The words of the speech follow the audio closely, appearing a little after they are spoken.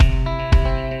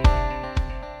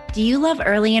Do you love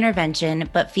early intervention,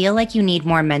 but feel like you need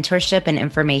more mentorship and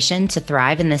information to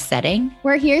thrive in this setting?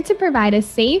 We're here to provide a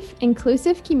safe,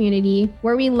 inclusive community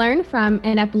where we learn from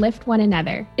and uplift one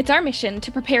another. It's our mission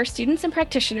to prepare students and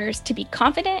practitioners to be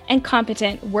confident and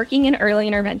competent working in early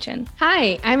intervention.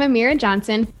 Hi, I'm Amira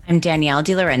Johnson. I'm Danielle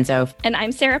DiLorenzo. And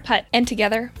I'm Sarah Putt. And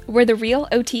together, we're the real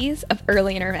OTs of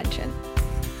early intervention.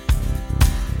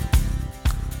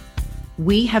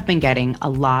 We have been getting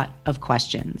a lot of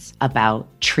questions about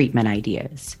treatment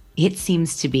ideas. It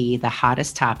seems to be the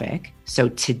hottest topic. So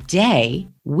today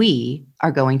we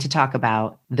are going to talk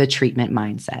about the treatment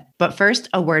mindset. But first,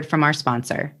 a word from our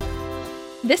sponsor.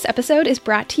 This episode is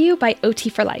brought to you by OT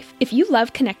for Life. If you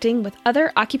love connecting with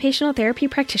other occupational therapy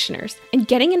practitioners and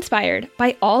getting inspired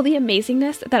by all the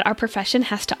amazingness that our profession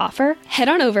has to offer, head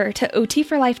on over to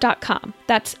otforlife.com.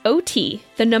 That's OT,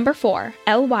 the number 4,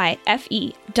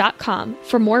 LYFE.com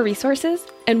for more resources.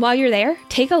 And while you're there,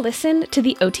 take a listen to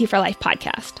the OT for Life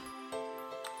podcast.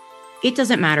 It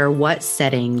doesn't matter what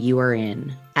setting you are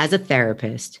in as a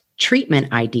therapist,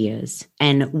 treatment ideas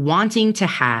and wanting to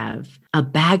have a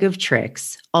bag of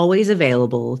tricks always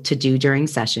available to do during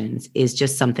sessions is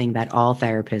just something that all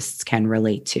therapists can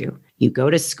relate to. You go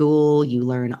to school, you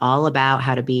learn all about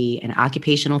how to be an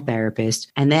occupational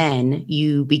therapist, and then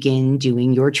you begin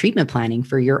doing your treatment planning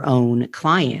for your own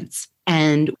clients.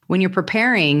 And when you're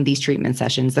preparing these treatment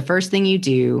sessions, the first thing you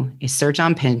do is search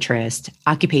on Pinterest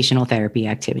occupational therapy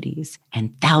activities,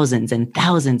 and thousands and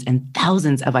thousands and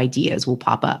thousands of ideas will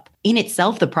pop up. In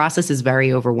itself, the process is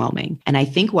very overwhelming. And I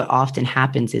think what often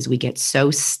happens is we get so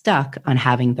stuck on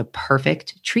having the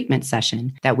perfect treatment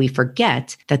session that we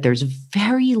forget that there's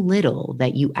very little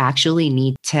that you actually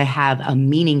need to have a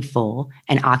meaningful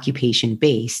and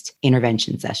occupation-based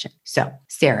intervention session. So,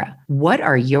 Sarah, what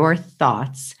are your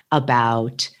thoughts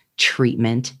about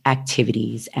treatment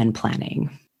activities and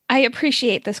planning? I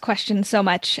appreciate this question so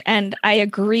much. And I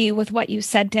agree with what you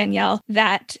said, Danielle,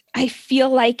 that I feel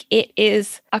like it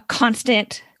is a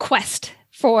constant quest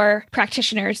for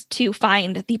practitioners to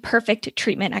find the perfect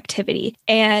treatment activity.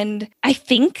 And I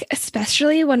think,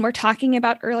 especially when we're talking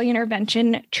about early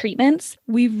intervention treatments,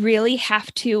 we really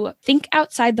have to think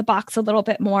outside the box a little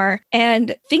bit more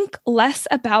and think less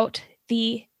about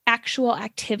the actual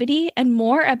activity and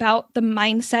more about the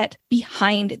mindset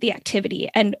behind the activity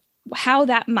and how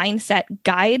that mindset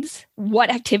guides what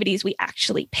activities we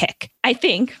actually pick. I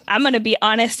think, I'm going to be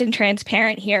honest and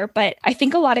transparent here, but I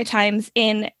think a lot of times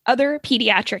in other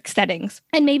pediatric settings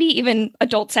and maybe even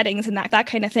adult settings and that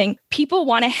kind of thing, people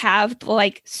want to have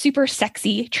like super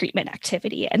sexy treatment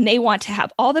activity and they want to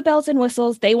have all the bells and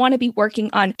whistles. They want to be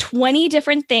working on 20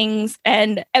 different things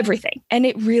and everything. And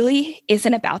it really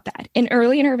isn't about that. In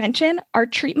early intervention, our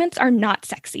treatments are not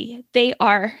sexy. They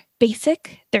are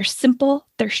basic, they're simple,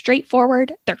 they're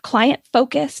straightforward, they're client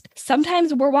focused.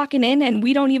 Sometimes we're walking in and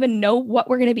we don't even know what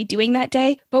we're going to be doing that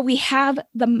day, but we have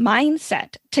the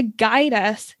mindset to guide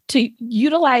us to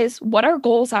utilize what our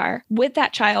goals are with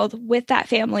that child, with that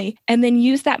family, and then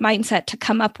use that mindset to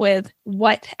come up with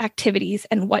what activities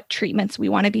and what treatments we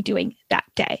want to be doing that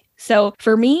day. So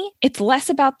for me, it's less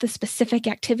about the specific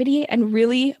activity and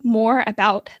really more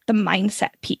about the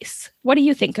mindset piece. What do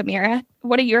you think, Amira?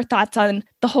 What are your thoughts on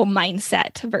the whole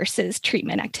mindset versus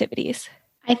treatment activities?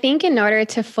 I think in order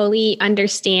to fully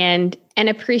understand and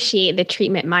appreciate the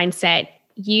treatment mindset,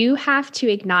 you have to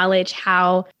acknowledge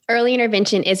how early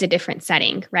intervention is a different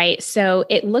setting, right? So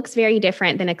it looks very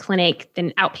different than a clinic,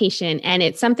 than outpatient. And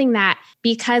it's something that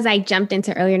because I jumped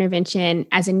into early intervention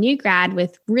as a new grad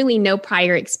with really no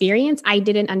prior experience, I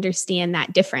didn't understand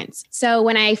that difference. So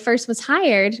when I first was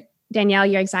hired, Danielle,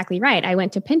 you're exactly right. I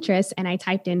went to Pinterest and I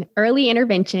typed in early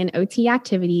intervention OT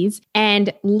activities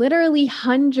and literally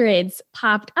hundreds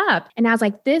popped up. And I was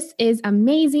like, this is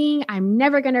amazing. I'm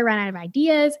never going to run out of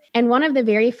ideas. And one of the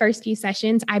very first few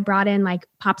sessions, I brought in like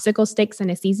popsicle sticks and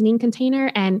a seasoning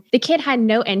container. And the kid had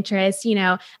no interest,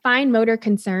 fine motor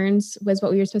concerns was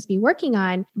what we were supposed to be working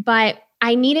on. But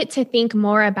I needed to think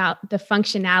more about the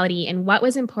functionality and what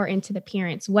was important to the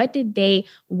parents. What did they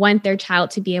want their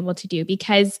child to be able to do?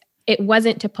 Because it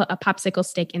wasn't to put a popsicle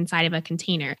stick inside of a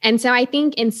container. And so I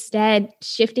think instead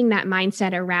shifting that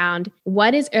mindset around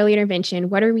what is early intervention?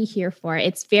 What are we here for?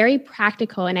 It's very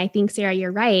practical. And I think, Sarah,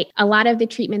 you're right. A lot of the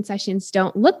treatment sessions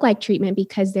don't look like treatment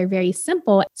because they're very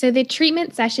simple. So the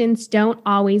treatment sessions don't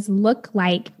always look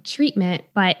like treatment,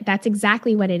 but that's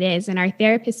exactly what it is. And our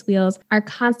therapist wheels are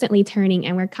constantly turning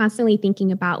and we're constantly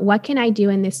thinking about what can I do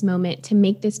in this moment to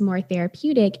make this more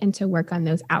therapeutic and to work on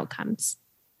those outcomes.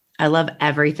 I love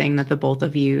everything that the both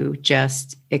of you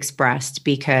just expressed,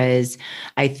 because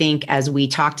I think, as we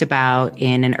talked about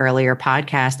in an earlier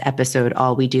podcast episode,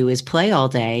 All We Do Is Play All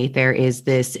Day, there is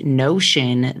this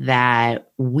notion that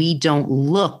we don't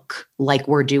look like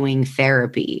we're doing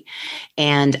therapy.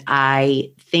 And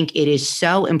I think it is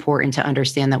so important to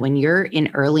understand that when you're in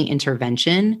early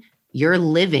intervention, you're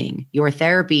living. Your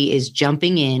therapy is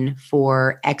jumping in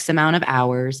for X amount of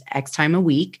hours, X time a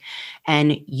week,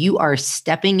 and you are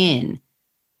stepping in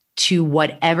to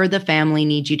whatever the family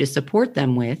needs you to support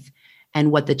them with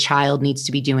and what the child needs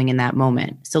to be doing in that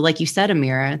moment. So like you said,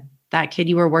 Amira, that kid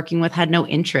you were working with had no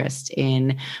interest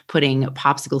in putting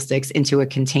popsicle sticks into a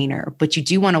container, but you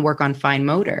do want to work on fine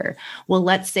motor. Well,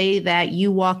 let's say that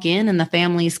you walk in and the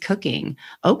family's cooking.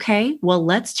 Okay, well,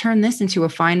 let's turn this into a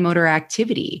fine motor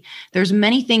activity. There's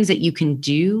many things that you can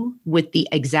do with the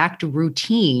exact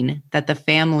routine that the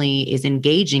family is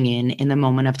engaging in the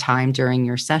moment of time during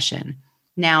your session.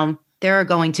 Now, there are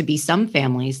going to be some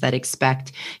families that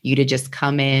expect you to just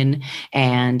come in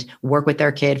and work with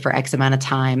their kid for X amount of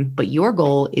time, but your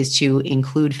goal is to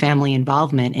include family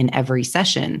involvement in every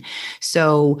session.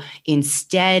 So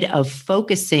instead of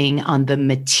focusing on the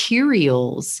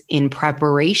materials in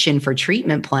preparation for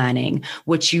treatment planning,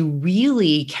 what you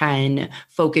really can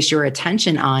focus your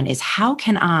attention on is, how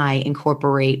can I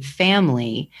incorporate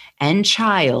family and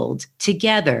child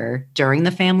together during the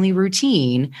family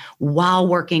routine while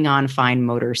working on fine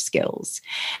motor skills?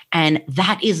 And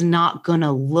that is not going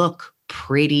to look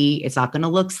pretty. It's not going to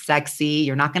look sexy.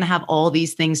 You're not going to have all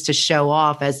these things to show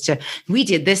off as to, we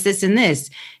did this, this, and this.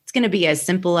 It's going to be as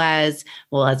simple as,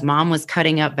 well, as mom was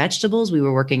cutting up vegetables, we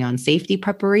were working on safety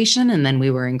preparation, and then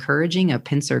we were encouraging a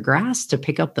pincer grass to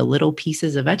pick up the little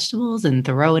pieces of vegetables and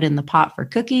throw it in the pot for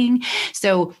cooking.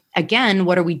 So again,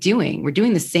 what are we doing? We're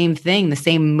doing the same thing, the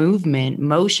same movement,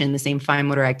 motion, the same fine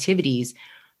motor activities,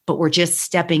 but we're just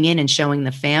stepping in and showing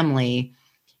the family,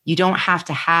 you don't have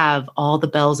to have all the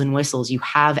bells and whistles. You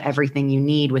have everything you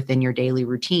need within your daily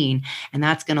routine, and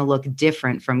that's going to look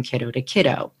different from kiddo to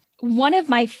kiddo. One of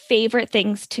my favorite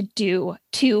things to do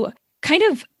to kind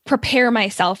of prepare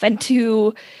myself and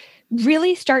to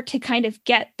really start to kind of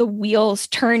get the wheels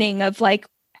turning of like,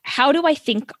 how do I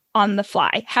think on the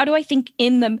fly? How do I think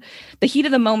in the heat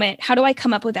of the moment? How do I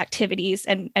come up with activities,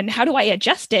 and how do I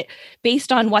adjust it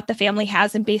based on what the family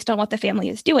has and based on what the family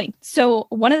is doing? So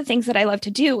one of the things that I love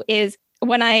to do is,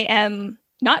 when I am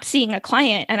not seeing a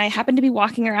client and I happen to be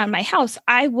walking around my house,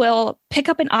 I will pick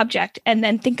up an object and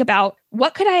then think about,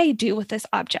 what could I do with this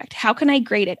object? How can I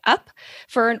grade it up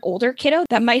for an older kiddo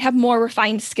that might have more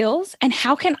refined skills? And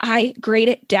how can I grade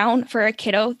it down for a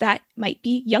kiddo that might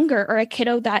be younger, or a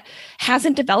kiddo that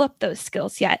hasn't developed those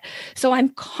skills yet? So I'm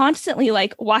constantly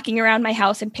like walking around my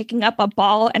house and picking up a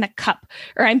ball and a cup,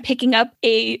 or I'm picking up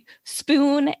a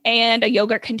spoon and a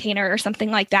yogurt container or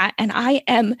something like that. And I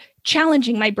am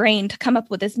challenging my brain to come up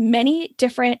with as many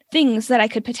different things that I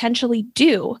could potentially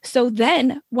do. So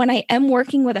then when I am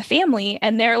working with a family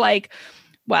and they're like,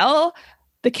 well,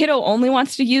 the kiddo only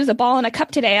wants to use a ball and a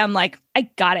cup today, I'm like, I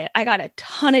got it. I got a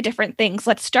ton of different things.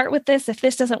 Let's start with this. If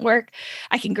this doesn't work,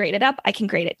 I can grade it up. I can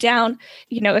grade it down.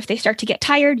 You know, if they start to get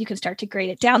tired, you can start to grade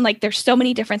it down. Like, there's so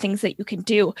many different things that you can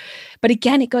do. But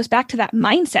again, it goes back to that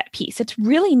mindset piece. It's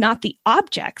really not the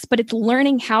objects, but it's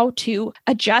learning how to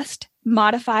adjust,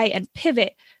 modify, and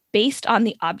pivot based on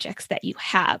the objects that you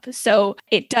have. So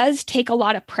it does take a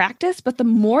lot of practice, but the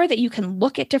more that you can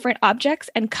look at different objects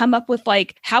and come up with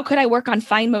like, how could I work on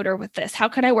fine motor with this? How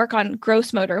can I work on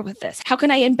gross motor with this? How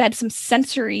can I embed some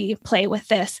sensory play with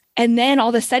this? And then all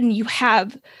of a sudden you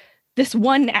have this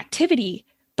one activity,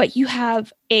 but you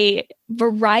have a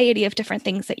variety of different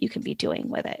things that you can be doing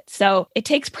with it. So it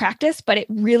takes practice, but it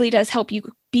really does help you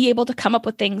be able to come up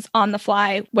with things on the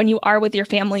fly when you are with your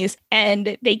families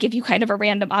and they give you kind of a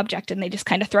random object and they just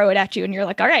kind of throw it at you and you're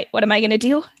like, all right, what am I going to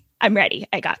do? I'm ready.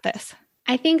 I got this.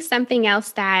 I think something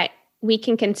else that we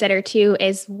can consider too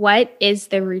is, what is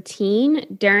the routine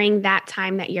during that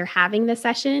time that you're having the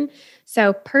session?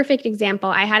 So perfect example,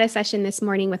 I had a session this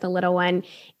morning with a little one,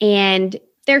 and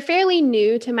they're fairly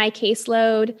new to my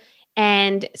caseload.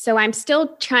 And so I'm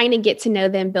still trying to get to know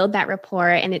them, build that rapport.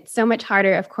 And it's so much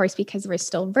harder, of course, because we're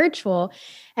still virtual.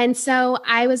 And so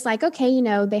I was like, okay, you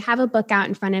know, they have a book out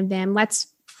in front of them. Let's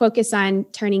focus on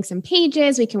turning some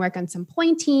pages. We can work on some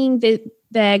pointing.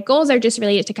 The goals are just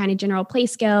related to kind of general play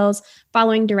skills,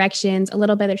 following directions, a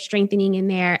little bit of strengthening in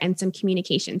there, and some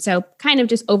communication. So kind of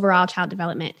just overall child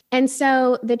development. And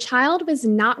so the child was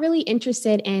not really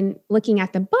interested in looking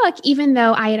at the book, even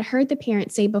though I had heard the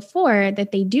parents say before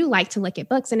that they do like to look at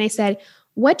books. And I said,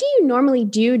 what do you normally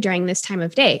do during this time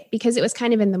of day? Because it was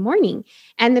kind of in the morning.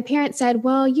 And the parent said,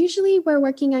 well, usually we're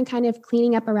working on kind of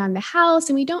cleaning up around the house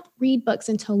and we don't read books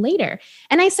until later.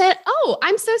 And I said, oh,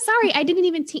 I'm so sorry. I didn't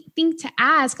even think to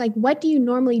ask, like, what do you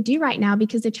normally do right now?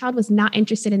 Because the child was not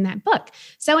interested in that book.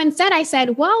 So instead I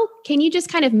said, well, can you just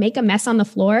kind of make a mess on the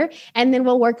floor and then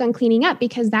we'll work on cleaning up,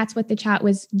 because that's what the child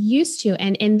was used to.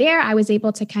 And in there, I was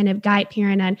able to kind of guide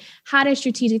parent on how to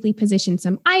strategically position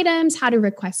some items, how to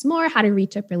request more, how to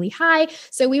reach up really high.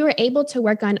 So we were able to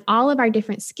work on all of our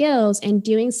different skills and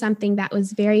doing something that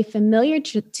was very familiar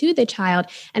to the child.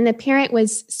 And the parent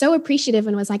was so appreciative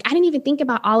and was like, I didn't even think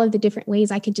about all of the different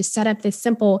ways I could just set up this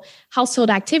simple household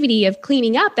activity of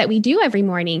cleaning up that we do every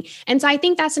morning. And so I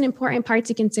think that's an important part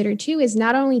to consider too, is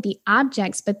not only the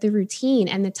objects, but the routine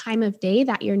and the time of day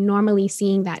that you're normally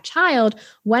seeing that child.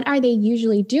 What are they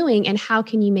usually doing and how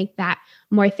can you make that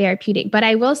more therapeutic? But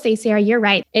I will say, Sarah, you're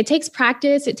right. It takes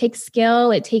practice, it takes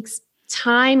skill, it takes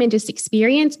time and just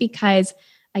experience, because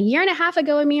a year and a half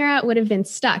ago, Amira would have been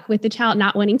stuck with the child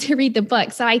not wanting to read the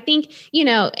book. So I think,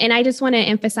 and I just want to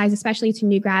emphasize, especially to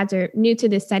new grads or new to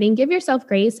this setting, give yourself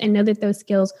grace and know that those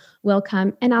skills will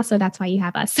come. And also that's why you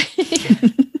have us.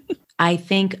 I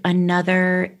think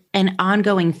an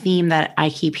ongoing theme that I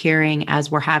keep hearing as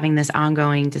we're having this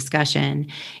ongoing discussion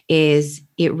is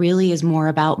it really is more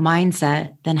about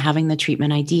mindset than having the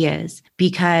treatment ideas.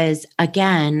 Because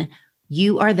again,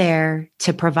 you are there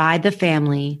to provide the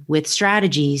family with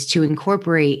strategies to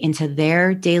incorporate into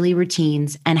their daily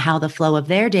routines and how the flow of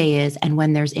their day is. And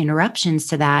when there's interruptions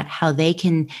to that, how they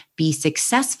can be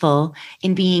successful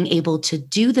in being able to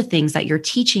do the things that you're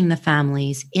teaching the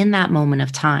families in that moment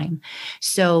of time.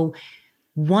 So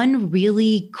one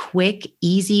really quick,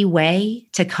 easy way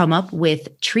to come up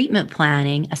with treatment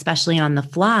planning, especially on the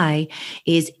fly,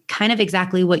 is kind of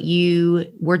exactly what you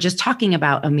were just talking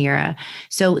about, Amira.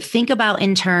 So think about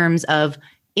in terms of,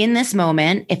 in this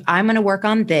moment, if I'm going to work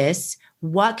on this,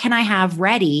 what can I have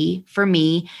ready for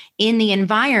me in the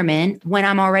environment when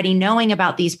I'm already knowing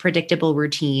about these predictable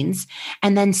routines,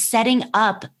 and then setting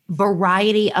up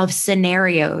variety of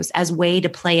scenarios as way to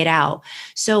play it out.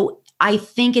 So I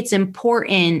think it's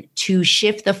important to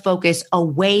shift the focus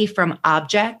away from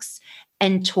objects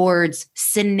and towards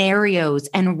scenarios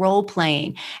and role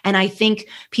playing. And I think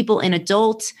people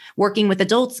working with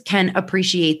adults can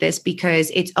appreciate this, because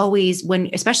it's always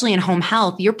especially in home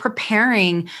health, you're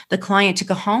preparing the client to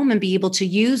go home and be able to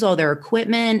use all their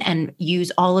equipment and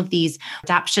use all of these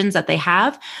adaptions that they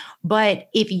have. But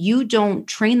if you don't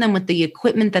train them with the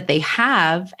equipment that they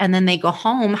have and then they go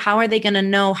home, how are they going to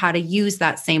know how to use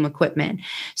that same equipment?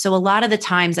 So a lot of the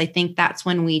times, I think that's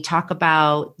when we talk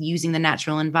about using the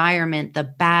natural environment, the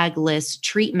bagless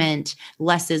treatment,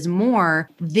 less is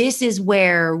more. This is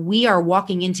where we are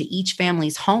walking into each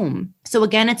family's home. So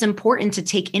again, it's important to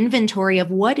take inventory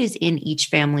of what is in each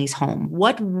family's home.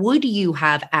 What would you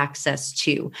have access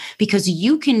to? Because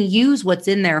you can use what's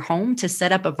in their home to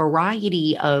set up a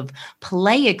variety of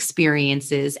play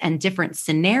experiences and different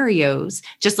scenarios,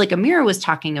 just like Amira was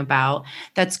talking about,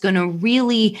 that's going to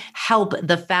really help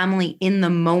the family in the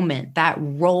moment, that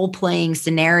role-playing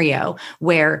scenario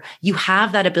where you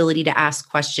have that ability to ask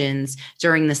questions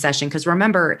during the session. Because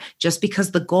remember, just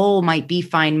because the goal might be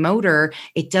fine motor,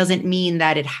 it doesn't mean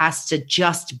that it has to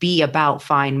just be about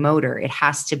fine motor. It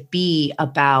has to be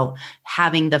about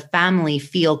having the family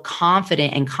feel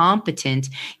confident and competent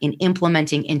in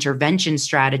implementing intervention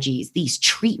strategies, these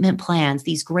treatment plans,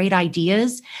 these great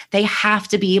ideas. They have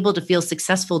to be able to feel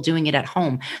successful doing it at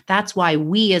home. That's why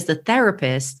we as the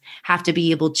therapist have to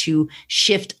be able to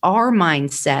shift our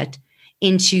mindset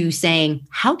into saying,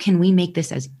 how can we make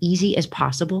this as easy as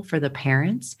possible for the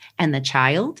parents and the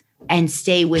child and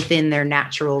stay within their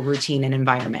natural routine and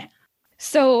environment?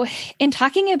 So in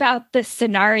talking about the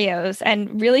scenarios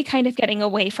and really kind of getting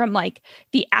away from like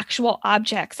the actual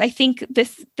objects, I think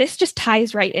this just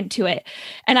ties right into it.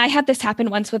 And I had this happen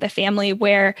once with a family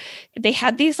where they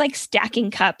had these like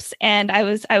stacking cups, and I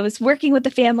was working with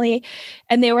the family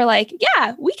and they were like,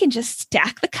 yeah, we can just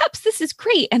stack the cups. This is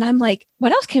great. And I'm like,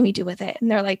 what else can we do with it?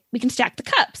 And they're like, we can stack the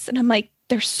cups. And I'm like,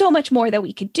 there's so much more that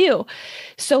we could do.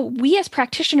 So we as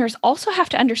practitioners also have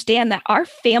to understand that our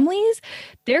families,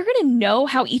 they're going to know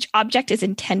how each object is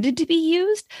intended to be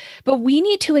used, but we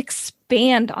need to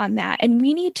expand on that. And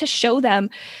we need to show them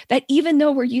that even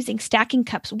though we're using stacking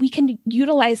cups, we can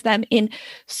utilize them in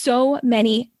so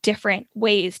many different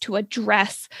ways to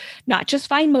address not just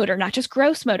fine motor, not just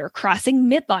gross motor, crossing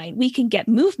midline. We can get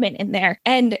movement in there,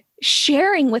 and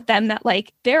sharing with them that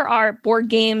like there are board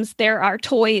games, there are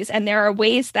toys, and there are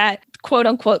ways that quote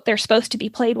unquote, they're supposed to be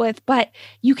played with, but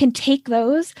you can take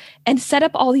those and set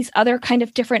up all these other kind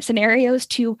of different scenarios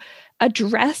to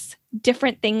address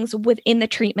different things within the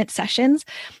treatment sessions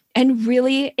and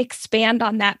really expand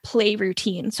on that play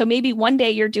routine. So maybe one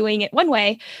day you're doing it one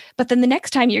way, but then the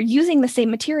next time you're using the same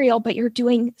material, but you're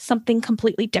doing something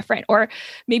completely different, or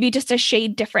maybe just a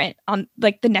shade different on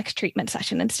like the next treatment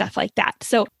session and stuff like that.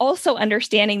 So also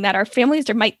understanding that our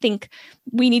families might think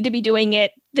we need to be doing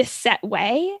it this set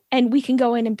way, and we can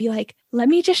go in and be like, let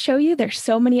me just show you there's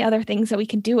so many other things that we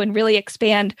can do and really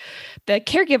expand the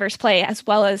caregivers play as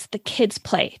well as the kids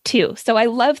play too. So I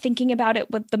love thinking about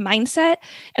it with the mindset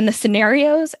and the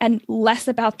scenarios and less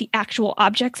about the actual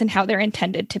objects and how they're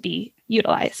intended to be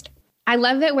utilized. I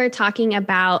love that we're talking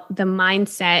about the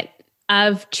mindset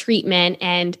of treatment.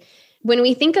 And when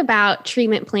we think about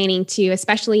treatment planning too,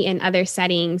 especially in other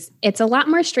settings, it's a lot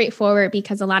more straightforward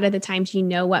because a lot of the times you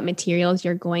know what materials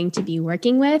you're going to be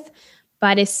working with.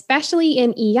 But especially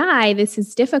in EI, this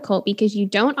is difficult because you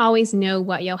don't always know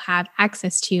what you'll have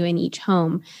access to in each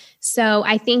home. So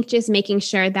I think just making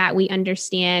sure that we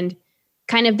understand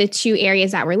kind of the two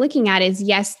areas that we're looking at is,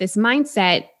 yes, this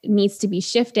mindset needs to be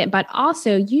shifted, but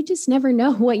also you just never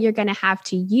know what you're going to have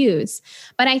to use.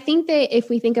 But I think that if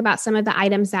we think about some of the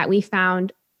items that we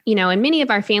found, in many of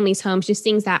our families' homes, just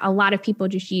things that a lot of people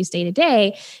just use day to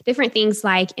day, different things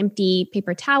like empty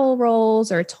paper towel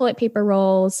rolls or toilet paper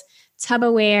rolls,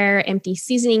 Tupperware, empty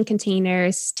seasoning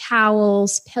containers,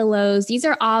 towels, pillows. These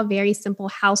are all very simple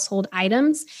household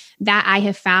items that I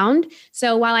have found.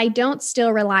 So while I don't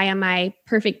still rely on my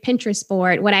perfect Pinterest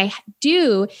board, what I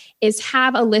do is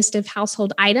have a list of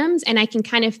household items, and I can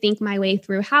kind of think my way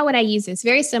through how would I use this.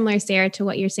 Very similar, Sarah, to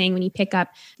what you're saying when you pick up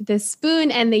the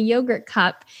spoon and the yogurt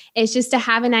cup. It's just to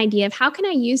have an idea of how can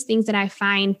I use things that I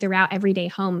find throughout everyday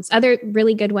homes. Other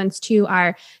really good ones too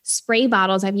are spray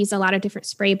bottles. I've used a lot of different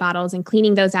spray bottles and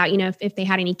cleaning those out, if they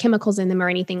had any chemicals in them or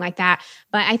anything like that.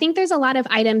 But I think there's a lot of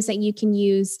items that you can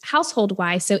use household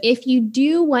wise. So if you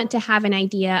do want to have an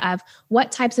idea of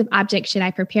what types of objects should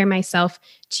I prepare myself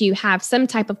to have some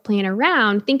type of plan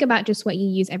around, think about just what you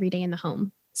use every day in the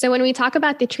home. So when we talk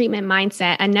about the treatment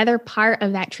mindset, another part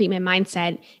of that treatment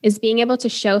mindset is being able to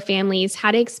show families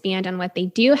how to expand on what they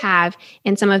do have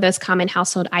in some of those common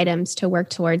household items to work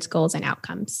towards goals and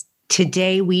outcomes.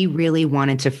 Today, we really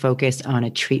wanted to focus on a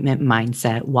treatment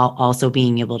mindset while also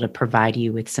being able to provide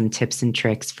you with some tips and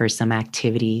tricks for some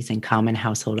activities and common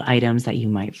household items that you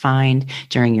might find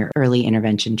during your early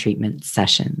intervention treatment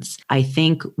sessions. I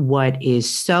think what is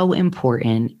so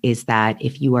important is that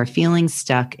if you are feeling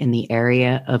stuck in the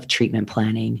area of treatment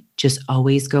planning, just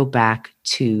always go back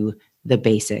to the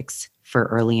basics. For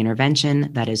early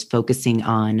intervention, that is focusing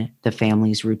on the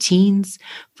family's routines,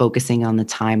 focusing on the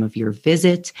time of your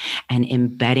visit, and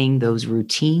embedding those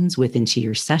routines into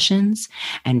your sessions,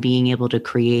 and being able to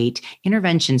create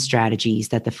intervention strategies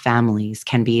that the families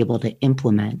can be able to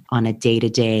implement on a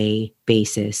day-to-day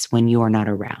basis when you're not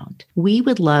around. We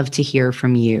would love to hear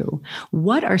from you.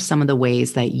 What are some of the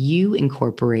ways that you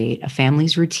incorporate a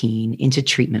family's routine into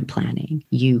treatment planning?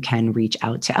 You can reach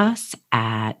out to us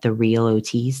at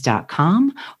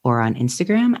therealots.com or on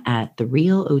Instagram at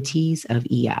therealots of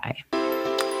EI.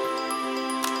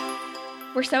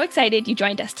 We're so excited you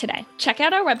joined us today. Check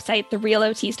out our website,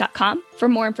 therealots.com, for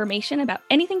more information about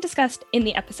anything discussed in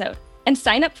the episode. And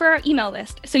sign up for our email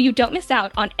list so you don't miss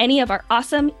out on any of our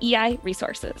awesome EI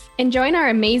resources. And join our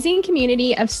amazing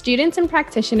community of students and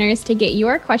practitioners to get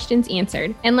your questions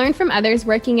answered and learn from others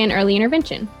working in early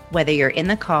intervention. Whether you're in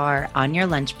the car, on your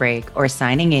lunch break, or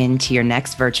signing in to your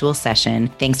next virtual session,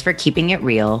 thanks for keeping it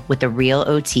real with the real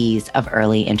OTs of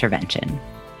early intervention.